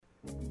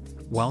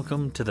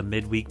Welcome to the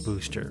Midweek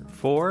Booster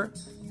for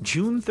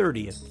June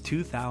 30th,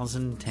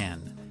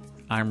 2010.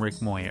 I'm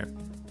Rick Moyer,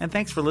 and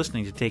thanks for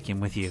listening to Take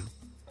Him With You.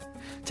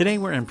 Today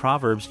we're in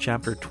Proverbs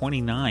chapter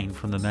 29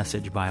 from the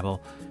Message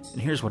Bible,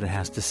 and here's what it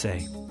has to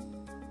say.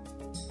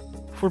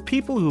 For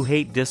people who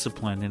hate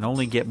discipline and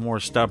only get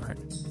more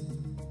stubborn,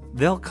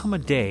 there'll come a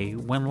day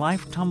when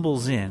life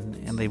tumbles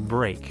in and they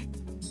break,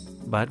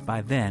 but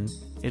by then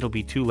it'll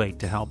be too late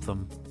to help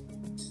them.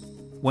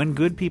 When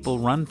good people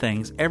run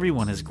things,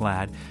 everyone is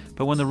glad,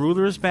 but when the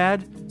ruler is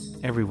bad,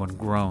 everyone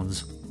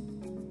groans.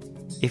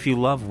 If you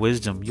love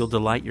wisdom, you'll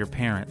delight your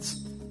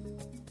parents,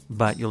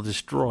 but you'll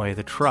destroy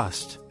the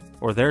trust,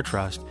 or their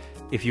trust,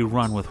 if you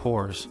run with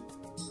whores.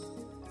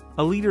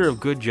 A leader of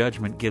good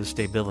judgment gives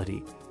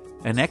stability.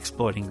 An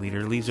exploiting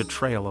leader leaves a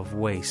trail of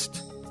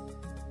waste.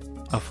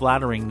 A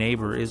flattering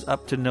neighbor is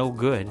up to no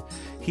good.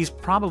 He's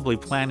probably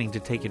planning to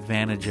take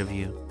advantage of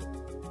you.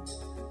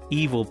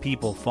 Evil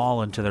people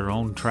fall into their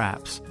own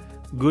traps.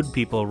 Good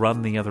people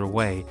run the other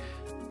way,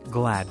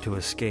 glad to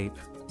escape.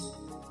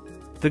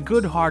 The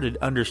good-hearted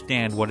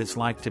understand what it's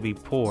like to be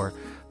poor.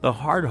 The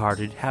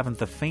hard-hearted haven't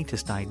the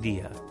faintest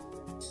idea.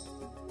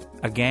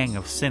 A gang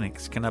of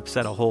cynics can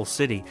upset a whole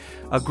city.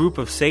 A group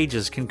of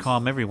sages can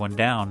calm everyone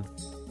down.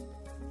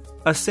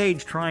 A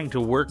sage trying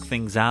to work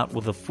things out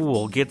with a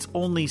fool gets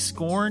only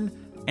scorn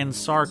and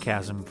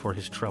sarcasm for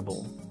his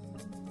trouble.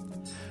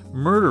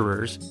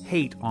 Murderers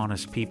hate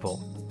honest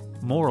people.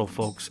 Moral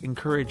folks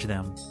encourage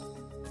them.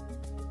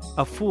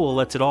 A fool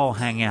lets it all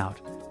hang out.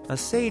 A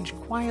sage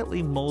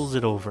quietly mulls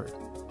it over.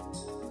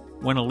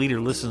 When a leader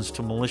listens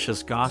to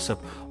malicious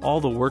gossip, all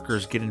the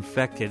workers get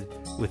infected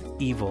with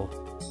evil.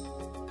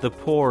 The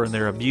poor and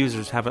their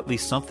abusers have at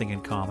least something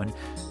in common.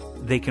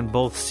 They can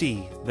both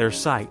see, their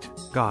sight,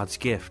 God's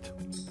gift.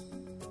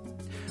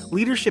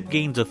 Leadership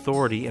gains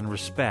authority and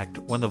respect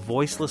when the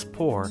voiceless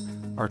poor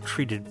are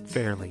treated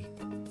fairly.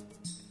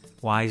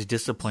 Wise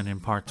discipline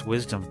imparts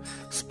wisdom.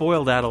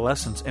 Spoiled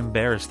adolescents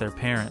embarrass their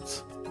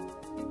parents.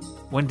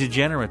 When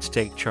degenerates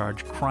take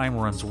charge, crime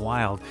runs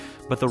wild,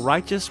 but the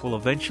righteous will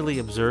eventually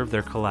observe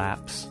their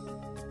collapse.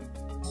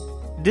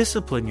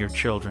 Discipline your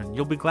children.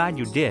 You'll be glad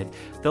you did.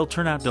 They'll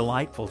turn out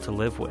delightful to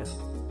live with.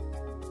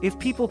 If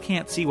people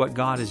can't see what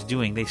God is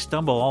doing, they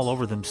stumble all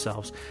over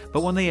themselves,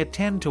 but when they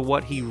attend to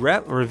what He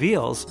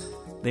reveals,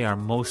 they are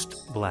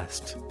most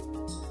blessed.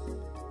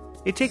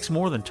 It takes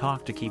more than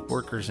talk to keep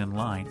workers in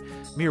line.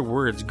 Mere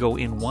words go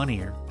in one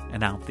ear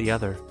and out the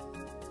other.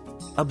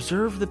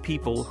 Observe the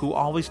people who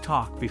always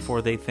talk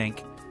before they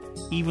think.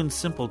 Even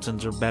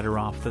simpletons are better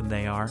off than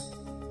they are.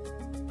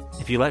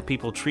 If you let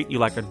people treat you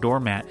like a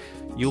doormat,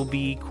 you'll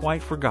be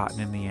quite forgotten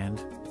in the end.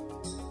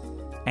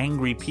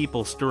 Angry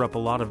people stir up a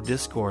lot of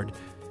discord.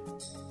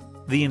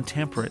 The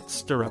intemperate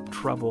stir up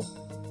trouble.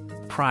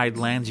 Pride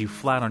lands you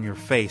flat on your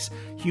face.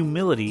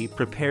 Humility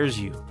prepares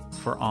you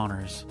for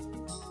honors.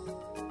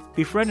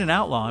 Befriend an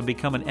outlaw and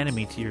become an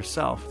enemy to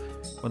yourself.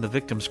 When the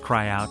victims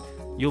cry out,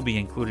 you'll be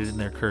included in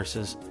their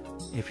curses.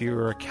 If you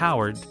are a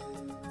coward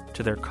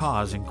to their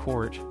cause in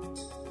court.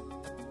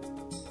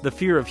 The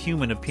fear of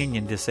human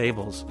opinion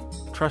disables.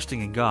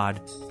 Trusting in God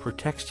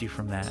protects you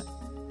from that.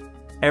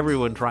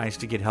 Everyone tries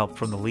to get help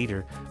from the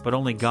leader, but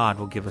only God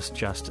will give us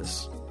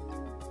justice.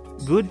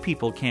 Good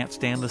people can't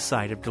stand the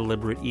sight of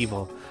deliberate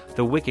evil.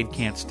 The wicked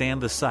can't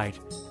stand the sight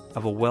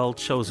of a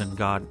well-chosen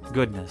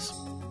goodness.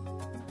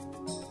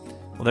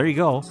 Well, there you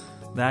go.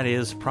 That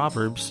is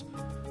Proverbs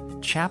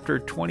chapter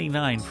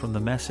 29 from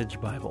the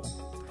Message Bible.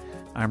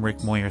 I'm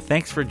Rick Moyer.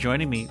 Thanks for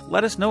joining me.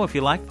 Let us know if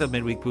you like the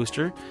Midweek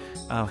Booster.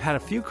 Had a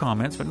few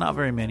comments, but not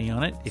very many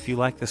on it. If you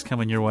like this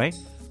coming your way,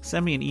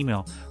 send me an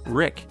email,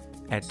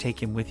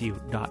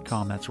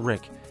 rick@takehimwithyou.com. That's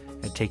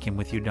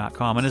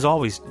rick@takehimwithyou.com. And as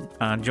always,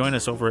 join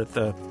us over at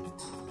the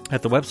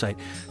website,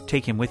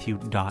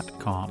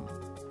 takehimwithyou.com.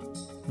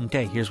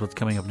 Okay, here's what's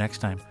coming up next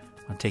time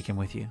on Take Him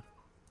With You.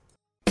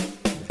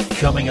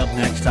 Coming up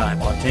next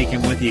time on Take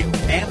Him With You,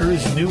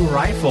 Andrew's new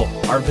rifle,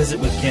 our visit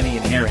with Kenny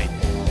and Harry.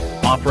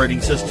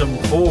 Operating System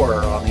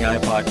 4 on the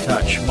iPod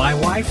Touch, my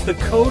wife, the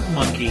Code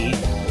Monkey,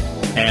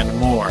 and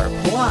more.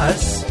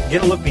 Plus,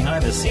 get a look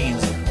behind the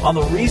scenes on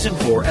the reason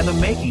for and the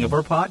making of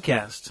our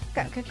podcast.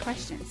 Got good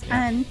questions.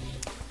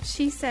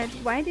 She said,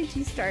 why did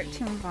you start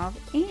to involve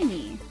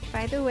Amy?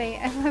 By the way,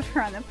 I love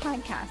her on the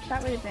podcast.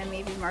 That would have been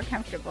maybe more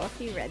comfortable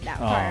if you read that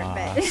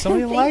part. But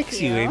somebody likes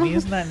you, Amy.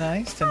 Isn't that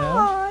nice to know?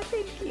 Oh,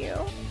 thank you.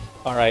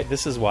 All right,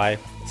 this is why.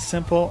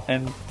 Simple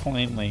and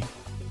plainly,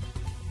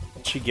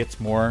 she gets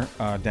more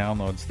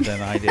downloads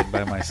than I did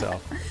by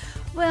myself.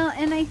 Well,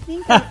 and I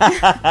think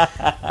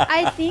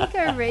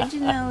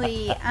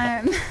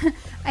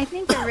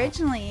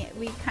originally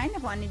we kind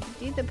of wanted to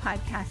do the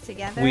podcast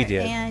together. We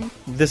did. And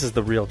this is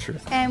the real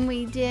truth. And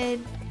we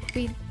did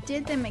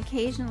them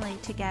occasionally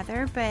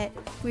together, but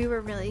we were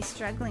really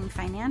struggling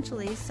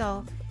financially.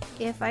 So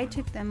if I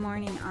took the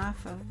morning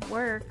off of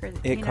work, or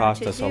it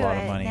cost us a lot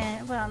of money.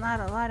 Then, well,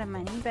 not a lot of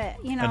money, but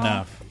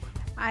enough.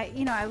 I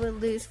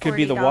would lose $40 could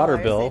be the water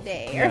bill a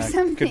day or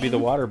something. Could be the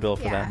water bill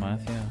for that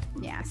month.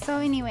 Yeah. So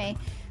anyway,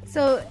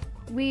 so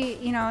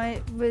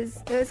it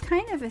was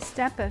kind of a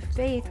step of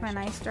faith when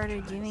I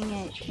started doing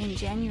it in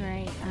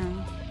January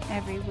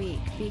every week,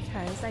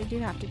 because I do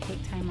have to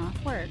take time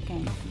off work,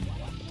 and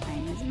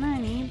time is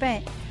money.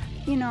 But,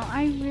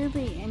 I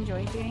really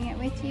enjoy doing it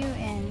with you,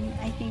 and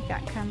I think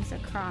that comes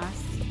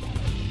across.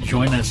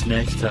 Join us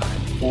next time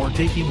for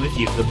Taking With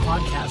You, the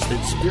podcast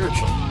that's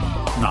spiritual,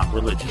 not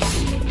religious.